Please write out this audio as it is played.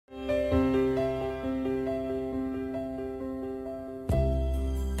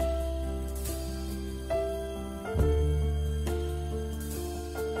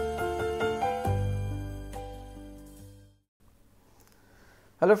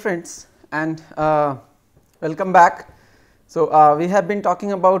Hello friends, and welcome back. So, we have been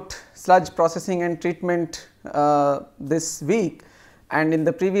talking about sludge processing and treatment this week, and in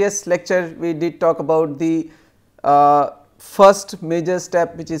the previous lecture we did talk about the first major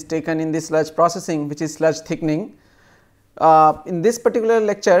step which is taken in the sludge processing, which is sludge thickening. In this particular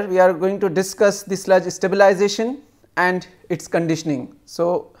lecture we are going to discuss the sludge stabilization and its conditioning.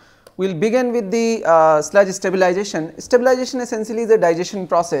 So, we will begin with the sludge stabilization. Stabilization essentially is a digestion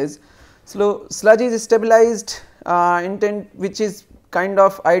process. So, sludge is stabilized which is kind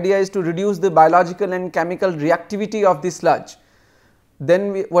of idea is to reduce the biological and chemical reactivity of the sludge.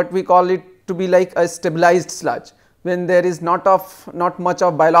 Then what we call it to be like a stabilized sludge, when there is not much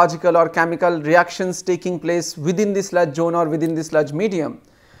of biological or chemical reactions taking place within the sludge zone or within the sludge medium.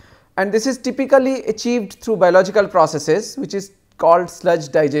 And this is typically achieved through biological processes which is called sludge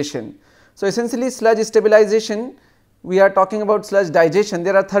digestion. So, essentially sludge stabilization, we are talking about sludge digestion.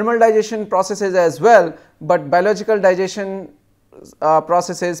 There are thermal digestion processes as well, but biological digestion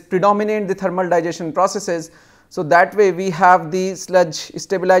processes predominate the thermal digestion processes. So, that way we have the sludge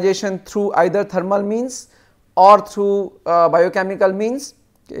stabilization through either thermal means or through biochemical means.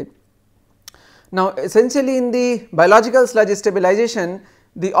 Okay. Now, essentially in the biological sludge stabilization,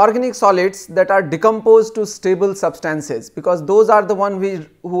 the organic solids that are decomposed to stable substances, because those are the one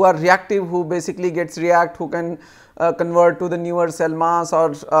who are reactive, who basically who can convert to the newer cell mass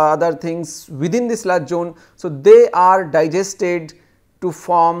or other things within the sludge zone. So, they are digested to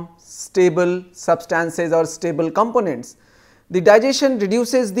form stable substances or stable components. The digestion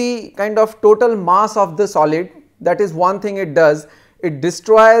reduces the kind of total mass of the solid. That is one thing it does. It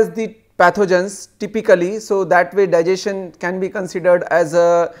destroys the pathogens typically. So, that way digestion can be considered as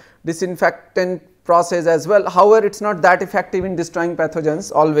a disinfectant process as well. However, it is not that effective in destroying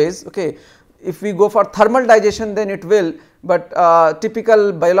pathogens always. Okay. If we go for thermal digestion, then it will, but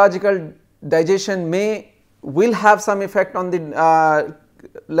typical biological digestion will have some effect on the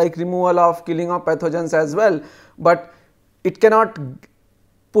like removal of killing of pathogens as well, but it cannot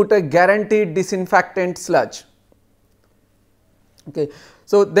put a guaranteed disinfectant sludge. Okay.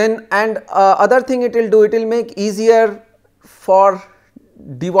 So, then and other thing it will do, it will make easier for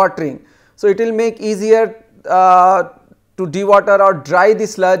dewatering. So, it will make easier to dewater or dry the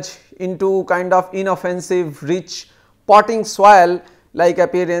sludge into kind of inoffensive rich potting soil like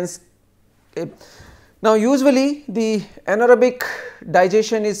appearance. Okay. Now, usually the anaerobic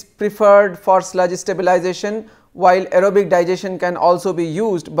digestion is preferred for sludge stabilization, while aerobic digestion can also be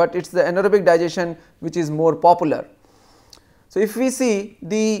used, but it is the anaerobic digestion which is more popular. So, if we see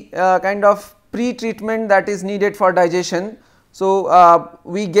the kind of pre-treatment that is needed for digestion, so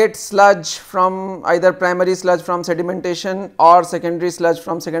we get sludge from either primary sludge from sedimentation or secondary sludge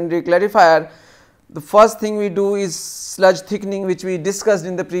from secondary clarifier. The first thing we do is sludge thickening, which we discussed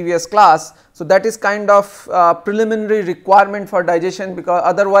in the previous class. So, that is kind of preliminary requirement for digestion, because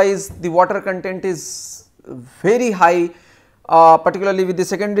otherwise the water content is very high. Particularly with the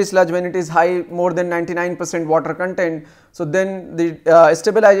secondary sludge, when it is high, more than 99% water content. So, then the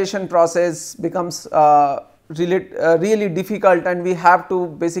stabilization process becomes really difficult, and we have to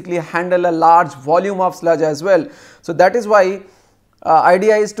basically handle a large volume of sludge as well. So, that is why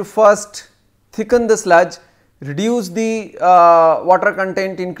idea is to first thicken the sludge, reduce the water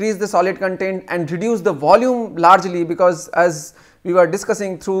content, increase the solid content and reduce the volume largely, because as we were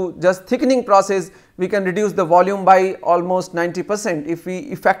discussing, through just thickening process we can reduce the volume by almost 90% if we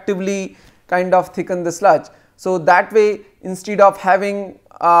effectively kind of thicken the sludge. So, that way instead of having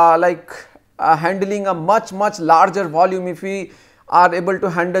handling a much larger volume, if we are able to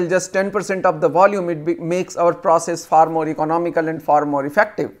handle just 10% of the volume, it makes our process far more economical and far more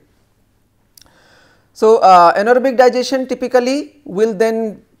effective. So, anaerobic digestion typically will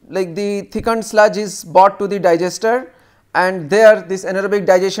then, like, the thickened sludge is brought to the digester, and there this anaerobic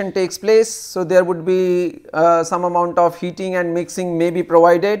digestion takes place. So, there would be some amount of heating and mixing may be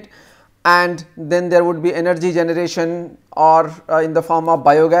provided, and then there would be energy generation or in the form of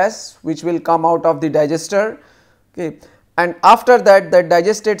biogas which will come out of the digester. Okay. And after that, the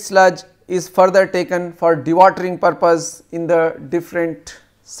digested sludge is further taken for dewatering purpose in the different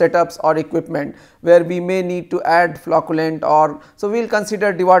setups or equipment, where we may need to add flocculant, or so we will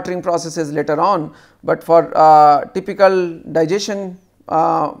consider dewatering processes later on, but for typical digestion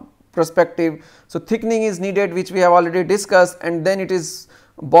perspective, so thickening is needed, which we have already discussed, and then it is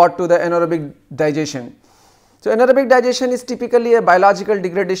brought to the anaerobic digestion. So, anaerobic digestion is typically a biological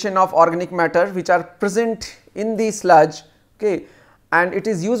degradation of organic matter which are present in the sludge. Okay. And it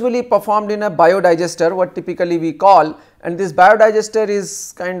is usually performed in a biodigester, what typically we call, and this biodigester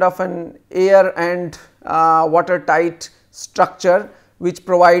is kind of an air and watertight structure which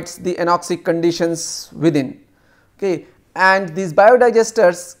provides the anoxic conditions within. Okay. And these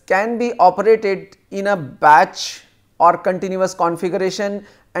biodigesters can be operated in a batch or continuous configuration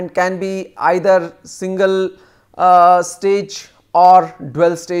and can be either single stage or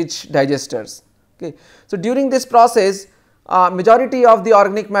dual stage digesters. Okay. So, during this process majority of the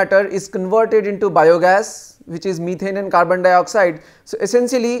organic matter is converted into biogas, which is methane and carbon dioxide. So,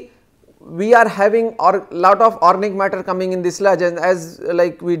 essentially we are having a lot of organic matter coming in the sludge, and as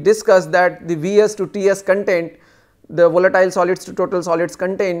like we discussed that the Vs to Ts content, the volatile solids to total solids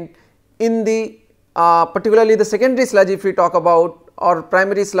content in the particularly the secondary sludge if we talk about, or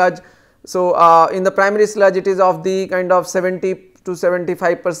primary sludge. So, in the primary sludge it is of the kind of 70 to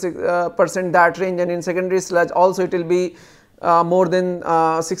 75% that range, and in secondary sludge also it will be more than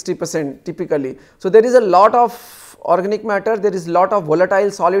 60% typically. So, there is a lot of organic matter, there is lot of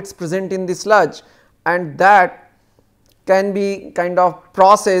volatile solids present in the sludge, and that can be kind of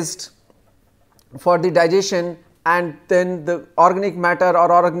processed for the digestion, and then the organic matter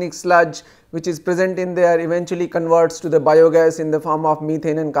or organic sludge which is present in there eventually converts to the biogas in the form of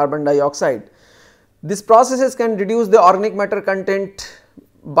methane and carbon dioxide. These processes can reduce the organic matter content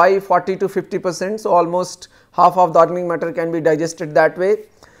by 40 to 50%. So, almost half of the organic matter can be digested that way,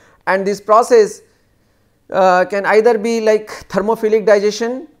 and this process can either be like thermophilic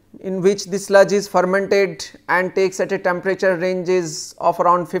digestion, in which the sludge is fermented and takes at a temperature ranges of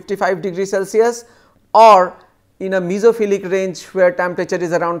around 55 degrees Celsius, or in a mesophilic range where temperature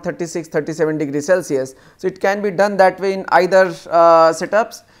is around 36-37 degrees Celsius. So, it can be done that way in either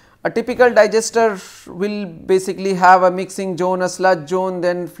setups. A typical digester will basically have a mixing zone, a sludge zone,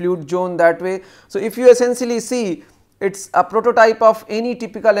 then fluid zone that way. So, if you essentially see, it is a prototype of any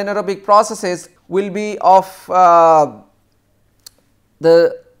typical anaerobic processes will be of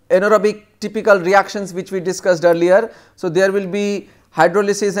the anaerobic typical reactions which we discussed earlier. So, there will be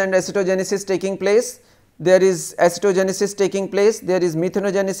hydrolysis and acetogenesis taking place, there is acetogenesis taking place, there is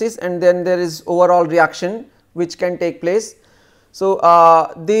methanogenesis, and then there is overall reaction which can take place. So,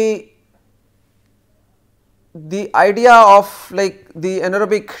 the idea of like the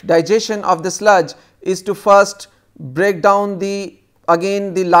anaerobic digestion of the sludge is to first break down the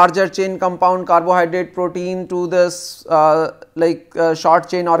again the larger chain compound carbohydrate protein to this short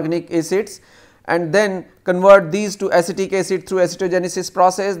chain organic acids, and then convert these to acetic acid through acetogenesis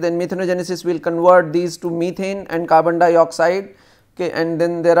process. Then methanogenesis will convert these to methane and carbon dioxide, okay, and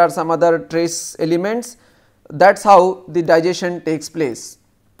then there are some other trace elements. That is how the digestion takes place.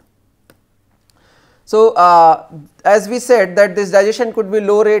 So, as we said that this digestion could be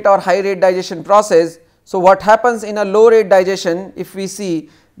low rate or high rate digestion process. So, what happens in a low rate digestion, if we see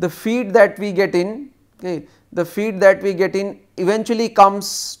the feed that we get in, okay, the feed that we get in eventually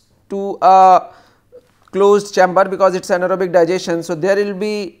comes to a closed chamber because it is anaerobic digestion. So, there will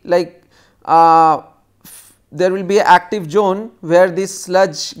be like there will be an active zone where this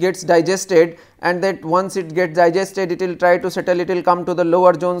sludge gets digested, and that once it gets digested it will try to settle, it will come to the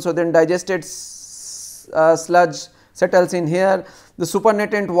lower zone. So, then digested sludge settles in here, the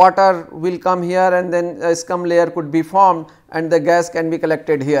supernatant water will come here, and then a scum layer could be formed and the gas can be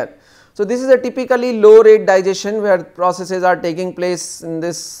collected here. So, this is a typically low rate digestion where processes are taking place in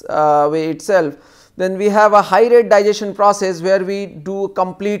this way itself. Then we have a high rate digestion process where we do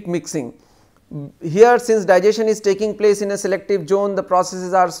complete mixing. Here, since digestion is taking place in a selective zone, the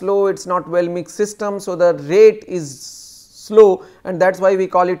processes are slow, it is not well mixed system. So, the rate is slow, and that is why we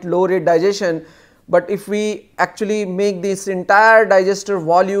call it low rate digestion. But if we actually make this entire digester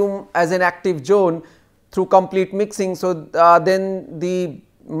volume as an active zone through complete mixing, so then the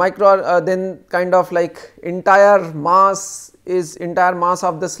then kind of like entire mass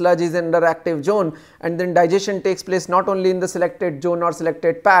of the sludge is under active zone, and then digestion takes place not only in the selected zone or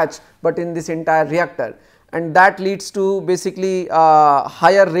selected patch, but in this entire reactor, and that leads to basically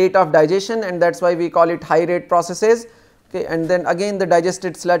higher rate of digestion, and that is why we call it high rate processes. Okay, and then again the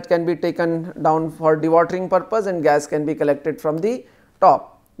digested sludge can be taken down for dewatering purpose, and gas can be collected from the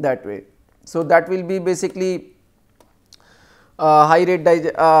top that way. So, that will be basically high rate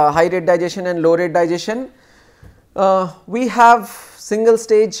digestion and low rate digestion. We have single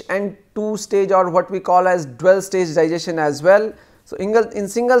stage and two stage, or what we call as dual stage digestion as well. So, in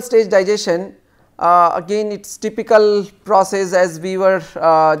single stage digestion again it is typical process as we were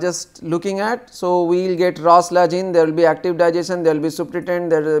just looking at. So, we will get raw sludge in, there will be active digestion, there will be supernatant,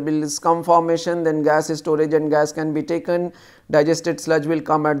 there will be scum formation, then gas storage and gas can be taken, digested sludge will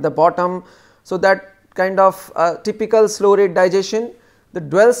come at the bottom. So, that kind of typical slow rate digestion. The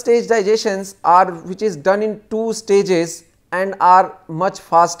dual stage digestions are which is done in two stages and are much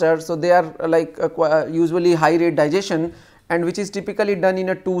faster. So, they are like usually high rate digestion, and which is typically done in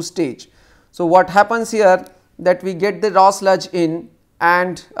a 2 stage. So, what happens here, that we get the raw sludge in,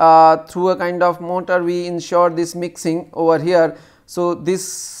 and through a kind of motor we ensure this mixing over here. So,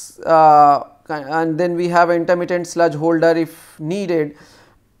 this and then we have intermittent sludge holder if needed.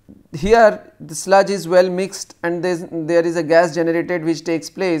 Here the sludge is well mixed and there is a gas generated which takes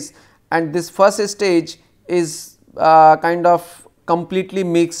place, and this first stage is kind of completely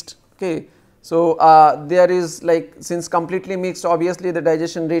mixed. Okay. So, there is, like, since completely mixed, obviously the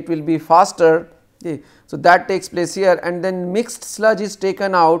digestion rate will be faster. Okay. So, that takes place here, and then mixed sludge is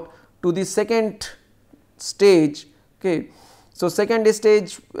taken out to the second stage. Okay. So, second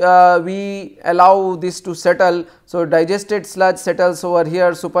stage we allow this to settle. So, digested sludge settles over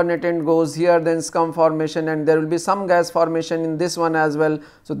here, supernatant goes here, then scum formation, and there will be some gas formation in this one as well.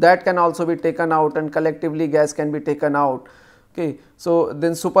 So, that can also be taken out, and collectively gas can be taken out. Okay. So,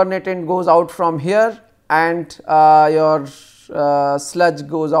 then supernatant goes out from here, and your sludge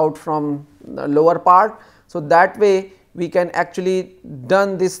goes out from the lower part. So, that way we can actually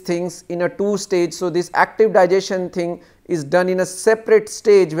done these things in a 2 stage. So, this active digestion thing is done in a separate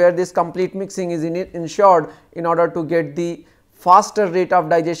stage where this complete mixing is ensured in order to get the faster rate of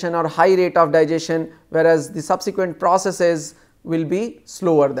digestion or high rate of digestion, whereas the subsequent processes will be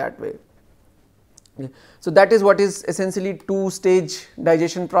slower that way. Okay. So, that is what is essentially 2 stage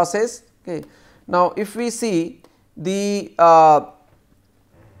digestion process. Okay. Now, if we see the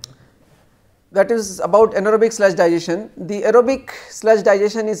that is about anaerobic sludge digestion. The aerobic sludge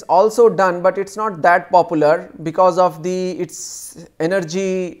digestion is also done, but it is not that popular because of its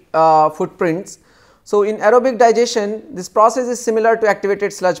energy footprints. So, in aerobic digestion, this process is similar to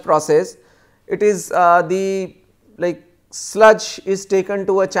activated sludge process. It is the, like, sludge is taken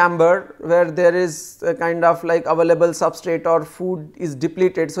to a chamber where there is a kind of like available substrate or food is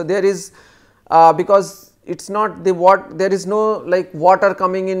depleted. So, there is because it is not there is no like water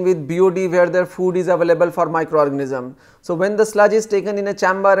coming in with BOD where their food is available for microorganism. So, when the sludge is taken in a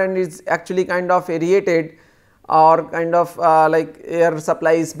chamber and is actually kind of aerated or kind of like air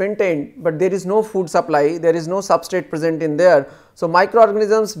supply is maintained, but there is no food supply, there is no substrate present in there. So,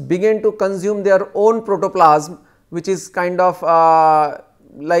 microorganisms begin to consume their own protoplasm, which is kind of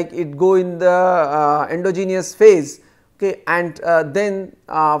like it go in the endogenous phase. Okay. And then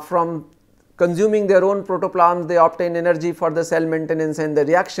from consuming their own protoplasm, they obtain energy for the cell maintenance and the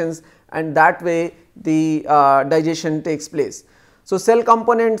reactions, and that way the digestion takes place. So, cell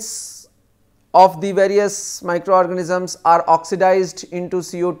components of the various microorganisms are oxidized into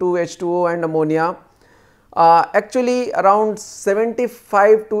CO2, H2O and ammonia. Actually around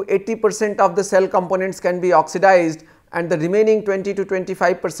 75 to 80% of the cell components can be oxidized, and the remaining 20 to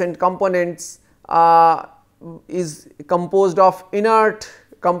 25% components is composed of inert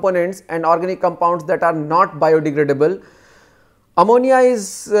components and organic compounds that are not biodegradable. Ammonia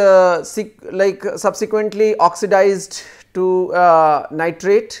is like subsequently oxidized to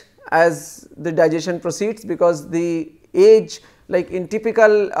nitrate as the digestion proceeds, because the age, like in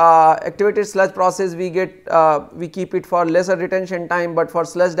typical activated sludge process we keep it for lesser retention time, but for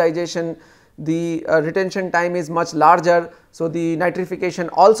sludge digestion the retention time is much larger. So, the nitrification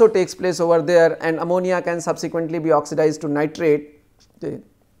also takes place over there, and ammonia can subsequently be oxidized to nitrate. Okay.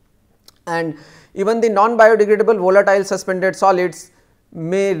 And even the non biodegradable volatile suspended solids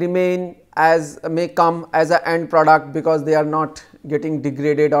may come as an end product because they are not getting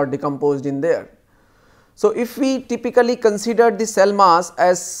degraded or decomposed in there. So, if we typically consider the cell mass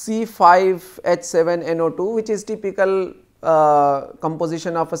as C5H7NO2, which is typical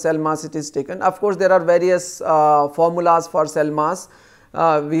composition of a cell mass, it is taken. Of course, there are various formulas for cell mass.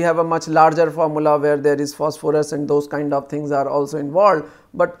 We have a much larger formula where there is phosphorus and those kind of things are also involved,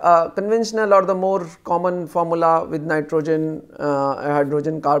 but conventional or the more common formula with nitrogen,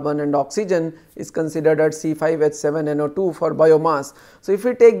 hydrogen, carbon and oxygen is considered at C5H7NO2 for biomass. So, if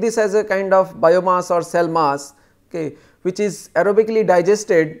we take this as a kind of biomass or cell mass, okay, which is aerobically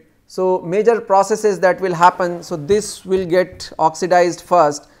digested, so major processes that will happen. So, this will get oxidized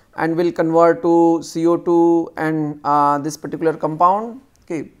first and will convert to CO2 and this particular compound,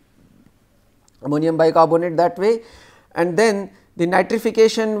 okay, ammonium bicarbonate that way, and then the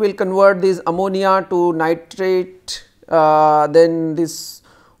nitrification will convert this ammonia to nitrate. Then this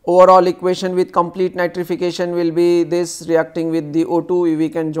overall equation with complete nitrification will be this reacting with the O2, we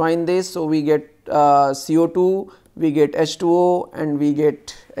can join this. So, we get CO2, we get H2O and we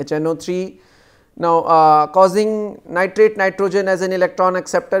get HNO3. Now, causing nitrate nitrogen as an electron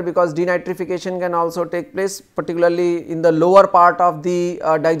acceptor, because denitrification can also take place, particularly in the lower part of the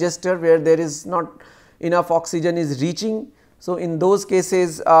digester where there is not enough oxygen is reaching. So, in those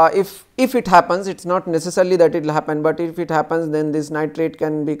cases if it happens, it is not necessarily that it will happen, but if it happens, then this nitrate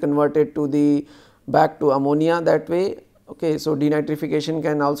can be converted to the back to ammonia that way. Okay. So, denitrification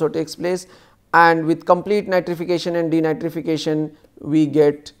can also takes place, and with complete nitrification and denitrification we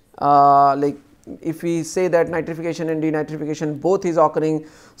get like if we say that nitrification and denitrification both is occurring.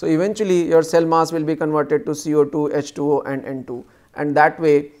 So, eventually your cell mass will be converted to CO2, H2O and N2, and that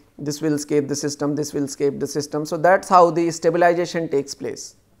way this will escape the system, this will escape the system. So, that is how the stabilization takes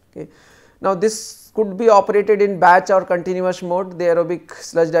place. Okay. Now, this could be operated in batch or continuous mode, the aerobic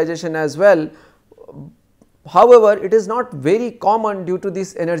sludge digestion as well. However, it is not very common due to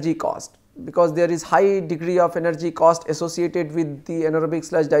this energy cost, because there is high degree of energy cost associated with the anaerobic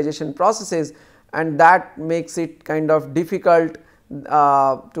sludge digestion processes, and that makes it kind of difficult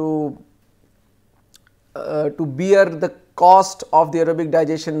to bear the cost of the aerobic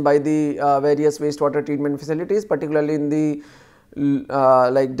digestion by the various wastewater treatment facilities, particularly in the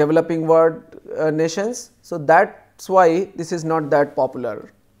like developing world nations. So, that is why this is not that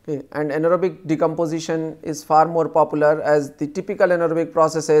popular. Okay. And anaerobic decomposition is far more popular, as the typical anaerobic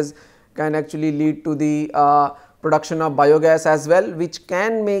processes can actually lead to the production of biogas as well, which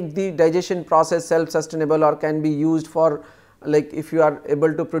can make the digestion process self sustainable, or can be used for, like if you are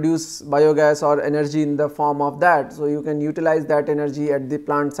able to produce biogas or energy in the form of that. So, you can utilize that energy at the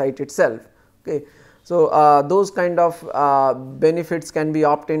plant site itself. Okay. So, those kind of benefits can be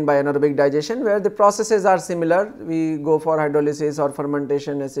obtained by anaerobic digestion, where the processes are similar. We go for hydrolysis or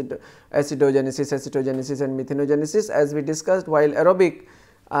fermentation, acidogenesis and methanogenesis as we discussed, while aerobic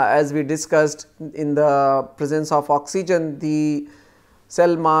as we discussed, in the presence of oxygen, the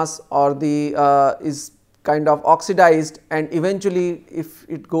cell mass or the is kind of oxidized, and eventually if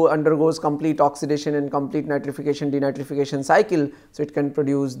it undergoes complete oxidation and complete nitrification denitrification cycle, so it can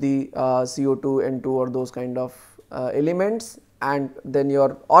produce the CO2, N2 or those kind of elements, and then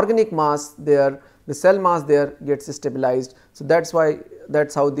your organic mass there, the cell mass there gets stabilized. So, that is why that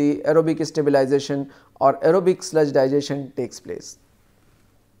is how the aerobic stabilization or aerobic sludge digestion takes place.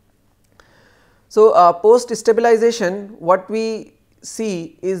 So, post stabilization what we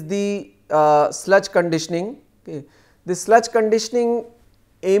see is the sludge conditioning. Okay. The sludge conditioning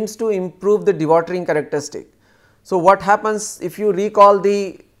aims to improve the dewatering characteristic. So, what happens if you recall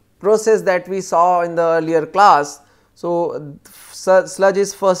the process that we saw in the earlier class. So, sludge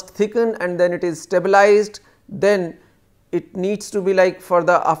is first thickened and then it is stabilized, then it needs to be like for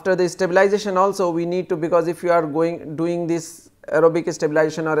the after the stabilization also we need to, because if you are doing this aerobic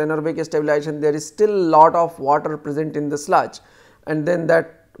stabilization or anaerobic stabilization, there is still lot of water present in the sludge, and then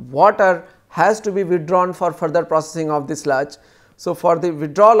that water has to be withdrawn for further processing of the sludge. So, for the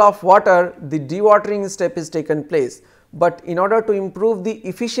withdrawal of water, the dewatering step is taken place, but in order to improve the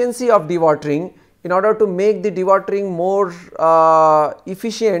efficiency of dewatering, in order to make the dewatering more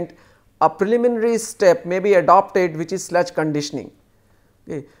efficient, a preliminary step may be adopted, which is sludge conditioning.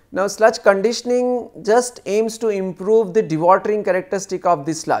 Okay. Now, sludge conditioning just aims to improve the dewatering characteristic of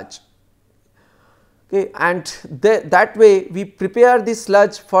the sludge. Okay, and that way we prepare the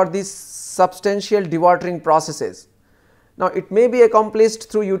sludge for these substantial dewatering processes. Now, it may be accomplished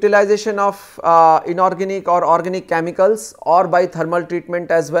through utilization of inorganic or organic chemicals or by thermal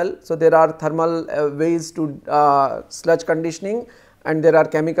treatment as well. So, there are thermal ways to sludge conditioning and there are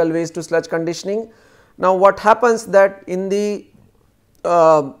chemical ways to sludge conditioning. Now, what happens that in the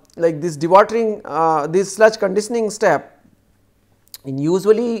like this dewatering this sludge conditioning step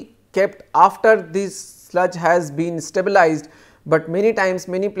usually kept after this sludge has been stabilized, but many times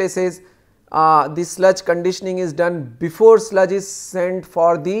many places this sludge conditioning is done before sludge is sent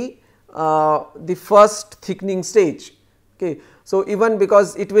for the first thickening stage. Okay. So, even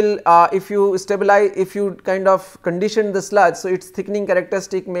because it will if you stabilize, if you kind of condition the sludge, so its thickening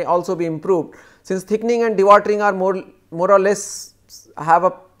characteristic may also be improved. Since thickening and dewatering are more or less have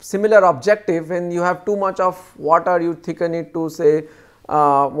a similar objective, when you have too much of water you thicken it to say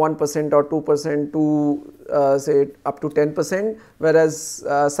 1% or 2% to say up to 10%, whereas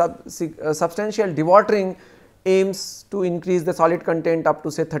substantial dewatering aims to increase the solid content up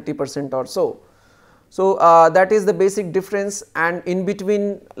to say 30% or so. So, that is the basic difference, and in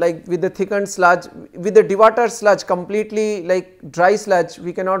between, like with the thickened sludge, with the dewatered sludge completely like dry sludge,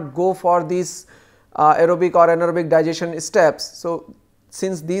 we cannot go for these aerobic or anaerobic digestion steps. So,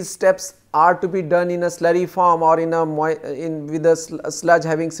 since these steps are to be done in a slurry form or in a with a sludge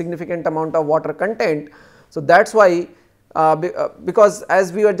having significant amount of water content. So, that is why because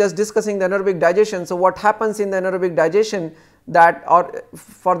as we were just discussing the anaerobic digestion. So, what happens in the anaerobic digestion, that or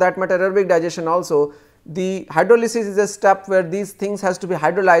for that matter aerobic digestion also, the hydrolysis is a step where these things has to be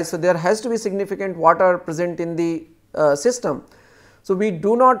hydrolyzed. So, there has to be significant water present in the system. So, we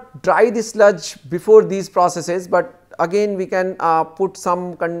do not dry the sludge before these processes, but again we can put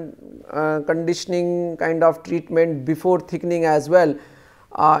some conditioning kind of treatment before thickening as well,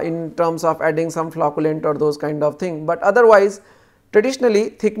 in terms of adding some flocculant or those kind of thing. But otherwise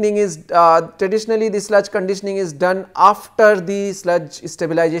traditionally thickening is traditionally the sludge conditioning is done after the sludge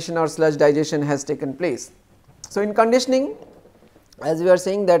stabilization or sludge digestion has taken place. So, in conditioning, as we are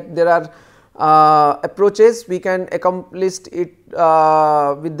saying that there are approaches we can accomplish it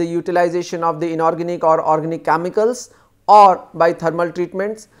with the utilization of the inorganic or organic chemicals or by thermal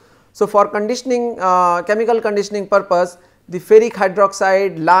treatments. So, for conditioning chemical conditioning purpose, the ferric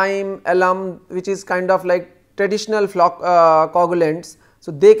hydroxide, lime, alum, which is kind of like traditional coagulants.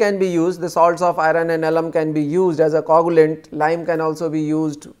 So, they can be used, the salts of iron and alum can be used as a coagulant, lime can also be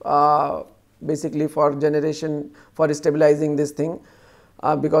used basically for generation for stabilizing this thing,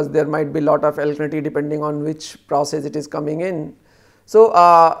 because there might be lot of alkalinity depending on which process it is coming in. So,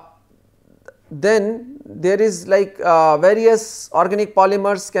 then there is like various organic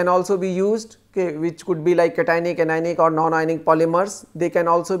polymers can also be used, okay, which could be like cationic, anionic or non-ionic polymers. They can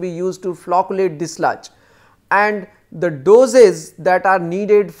also be used to flocculate the sludge, and the doses that are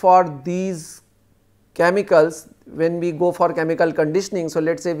needed for these chemicals when we go for chemical conditioning. So,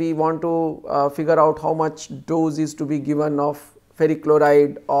 let us say we want to figure out how much dose is to be given of ferric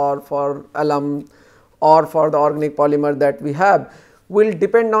chloride or for alum or for the organic polymer that we have will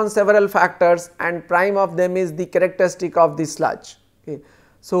depend on several factors, and prime of them is the characteristic of the sludge. Okay.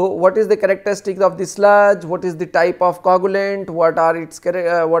 So, what is the characteristic of the sludge, what is the type of coagulant, what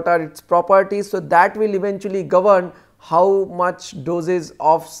are its properties. So, that will eventually govern how much doses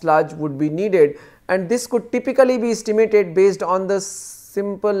of sludge would be needed, and this could typically be estimated based on the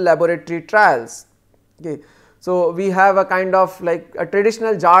simple laboratory trials. Okay. So, we have a kind of like a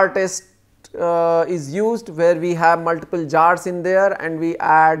traditional jar test is used, where we have multiple jars in there and we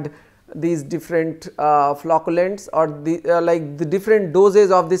add these different flocculants or the like the different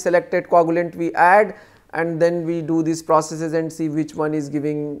doses of the selected coagulant we add, and then we do these processes and see which one is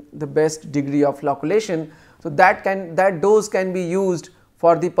giving the best degree of flocculation. So, that dose can be used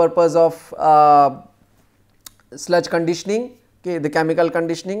for the purpose of sludge conditioning, okay, the chemical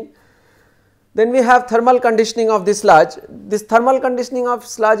conditioning. Then we have thermal conditioning of the sludge. This thermal conditioning of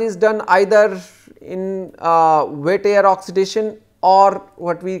sludge is done either in wet air oxidation or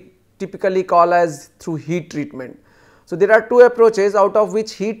what we typically call as through heat treatment. So, there are two approaches, out of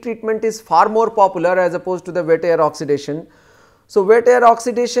which heat treatment is far more popular as opposed to the wet air oxidation. So, wet air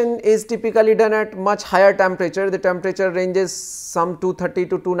oxidation is typically done at much higher temperature. The temperature ranges some 230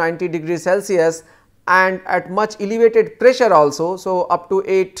 to 290 degrees Celsius and at much elevated pressure also. So, up to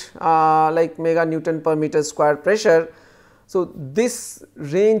 8 like mega Newton per meter square pressure. So, this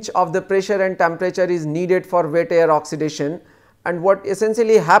range of the pressure and temperature is needed for wet air oxidation, and what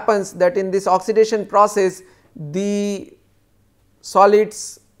essentially happens that in this oxidation process the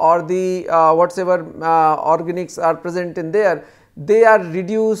solids or the whatever organics are present in there, they are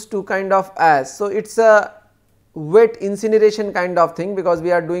reduced to kind of ash. So, it is a wet incineration kind of thing, because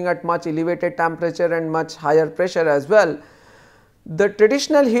we are doing at much elevated temperature and much higher pressure as well. The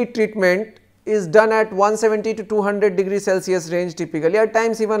traditional heat treatment is done at 170 to 200 degrees Celsius range typically, at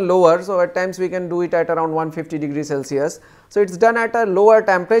times even lower. So, at times we can do it at around 150 degrees Celsius. So, it is done at a lower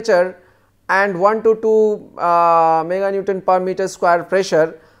temperature and 1 to 2 mega Newton per meter square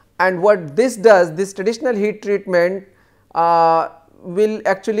pressure, and what this does, this traditional heat treatment will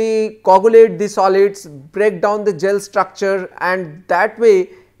actually coagulate the solids, break down the gel structure, and that way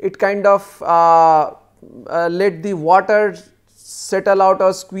it kind of let the water settle out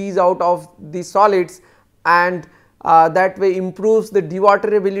or squeeze out of the solids, and that way improves the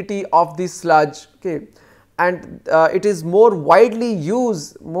dewaterability of the sludge. Okay. And it is more widely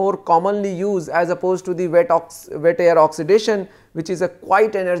used, more commonly used as opposed to the wet air oxidation, which is a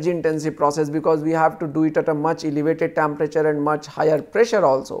quite energy intensive process, because we have to do it at a much elevated temperature and much higher pressure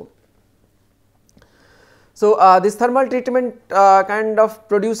also. So, this thermal treatment kind of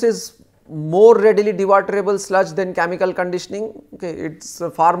produces more readily dewaterable sludge than chemical conditioning. Okay, it is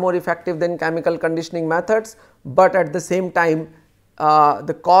far more effective than chemical conditioning methods, but at the same time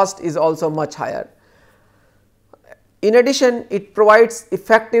the cost is also much higher. In addition, it provides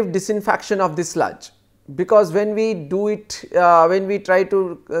effective disinfection of the sludge, because when we do it, when we try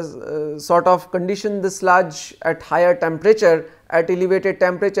to sort of condition the sludge at higher temperature, at elevated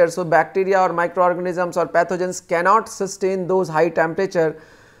temperature, so bacteria or microorganisms or pathogens cannot sustain those high temperature,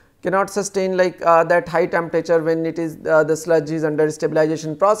 cannot sustain like that high temperature when it is the sludge is under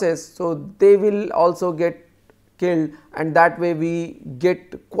stabilization process. So, they will also get killed, and that way we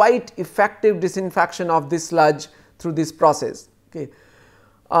get quite effective disinfection of this sludge through this process. Okay.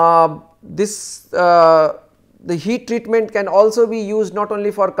 The heat treatment can also be used not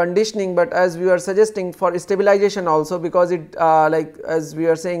only for conditioning, but as we are suggesting for stabilization also, because it like as we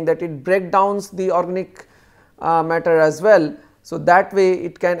are saying that it breaks down the organic matter as well. So that way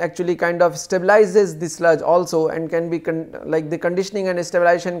it can actually kind of stabilizes the sludge also, and can be like the conditioning and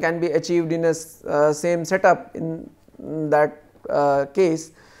stabilization can be achieved in a same setup in that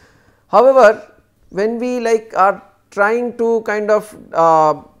case. However, when we like are trying to kind of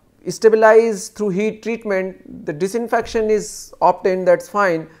stabilize through heat treatment, the disinfection is obtained, that is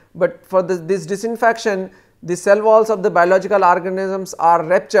fine, but for this disinfection the cell walls of the biological organisms are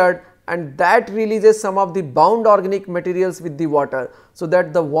ruptured, and that releases some of the bound organic materials with the water. So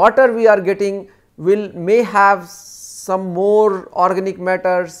that the water we are getting may have some more organic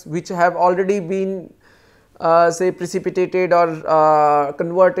matters which have already been say precipitated or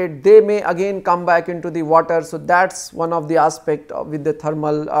converted, they may again come back into the water. So that is one of the aspect with the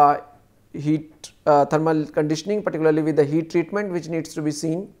thermal thermal conditioning, particularly with the heat treatment, which needs to be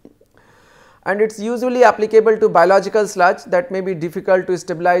seen. And it is usually applicable to biological sludge that may be difficult to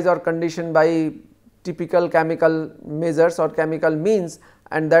stabilize or condition by typical chemical measures or chemical means,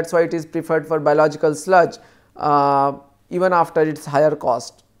 and that is why it is preferred for biological sludge even after its higher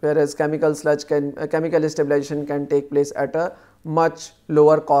cost, whereas chemical sludge chemical stabilization can take place at a much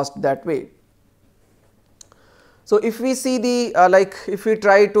lower cost that way. So if we see the like if we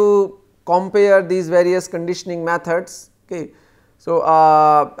try to compare these various conditioning methods, okay. So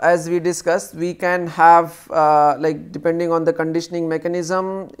as we discussed, we can have like depending on the conditioning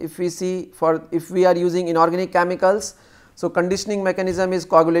mechanism, if we see if we are using inorganic chemicals, so conditioning mechanism is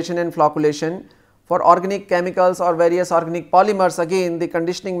coagulation and flocculation. For organic chemicals or various organic polymers, again the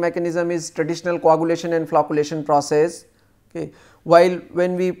conditioning mechanism is traditional coagulation and flocculation process. Okay. While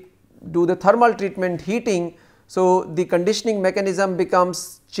when we do the thermal treatment heating, so the conditioning mechanism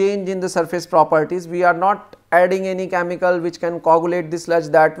becomes change in the surface properties. We are not adding any chemical which can coagulate the sludge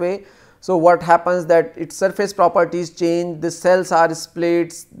that way. So what happens that its surface properties change, the cells are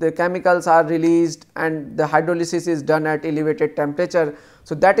split, the chemicals are released, and the hydrolysis is done at elevated temperature.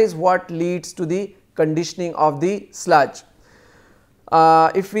 So that is what leads to the conditioning of the sludge.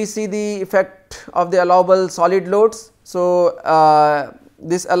 If we see the effect of the allowable solid loads, so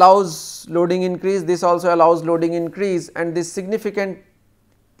this allows loading increase, this also allows loading increase, and this significant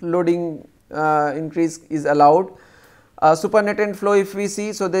loading increase is allowed. Supernatant flow, if we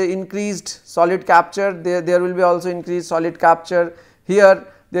see, so the increased solid capture, there will be also increased solid capture. Here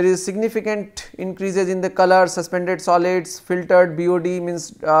there is significant increases in the color, suspended solids, filtered BOD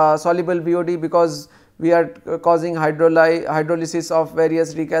means soluble BOD, because we are causing hydrolysis of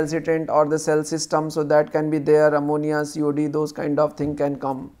various recalcitrant or the cell system. So that can be there, ammonia, COD, those kind of thing can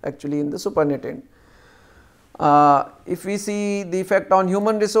come actually in the supernatant. If we see the effect on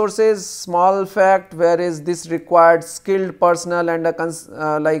human resources, small effect, whereas this required skilled personnel and a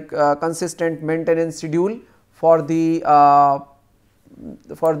consistent maintenance schedule for the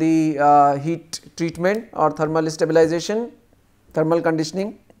heat treatment or thermal stabilization, thermal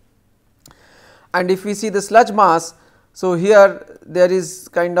conditioning. And if we see the sludge mass, so here there is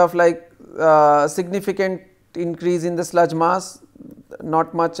kind of like significant increase in the sludge mass,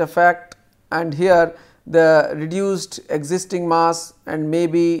 not much effect, and here the reduced existing mass and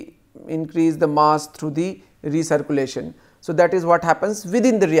maybe increase the mass through the recirculation. So that is what happens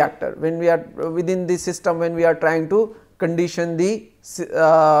within the reactor when we are within the system, when we are trying to condition the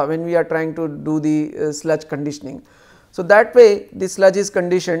when we are trying to do the sludge conditioning. So that way the sludge is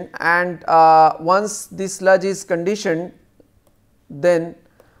conditioned, and once the sludge is conditioned, then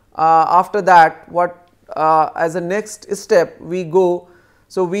after that what as a next step we go.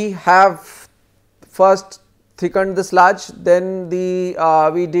 So we have first thickened the sludge, then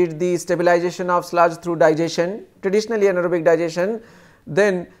we did the stabilization of sludge through digestion, traditionally anaerobic digestion.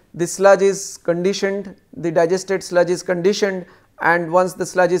 Then the sludge is conditioned, the digested sludge is conditioned, and once the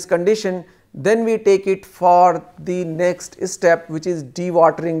sludge is conditioned, then we take it for the next step, which is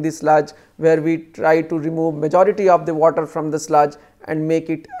dewatering the sludge, where we try to remove majority of the water from the sludge and make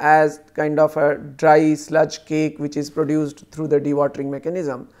it as kind of a dry sludge cake which is produced through the dewatering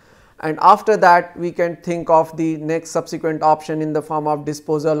mechanism. And after that we can think of the next subsequent option in the form of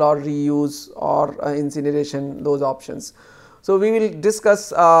disposal or reuse or incineration, those options. So we will discuss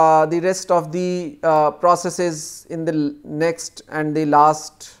the rest of the processes in the next and the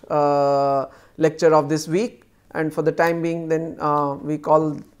last lecture of this week, and for the time being then we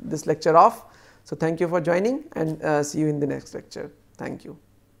call this lecture off. So thank you for joining, and see you in the next lecture. Thank you.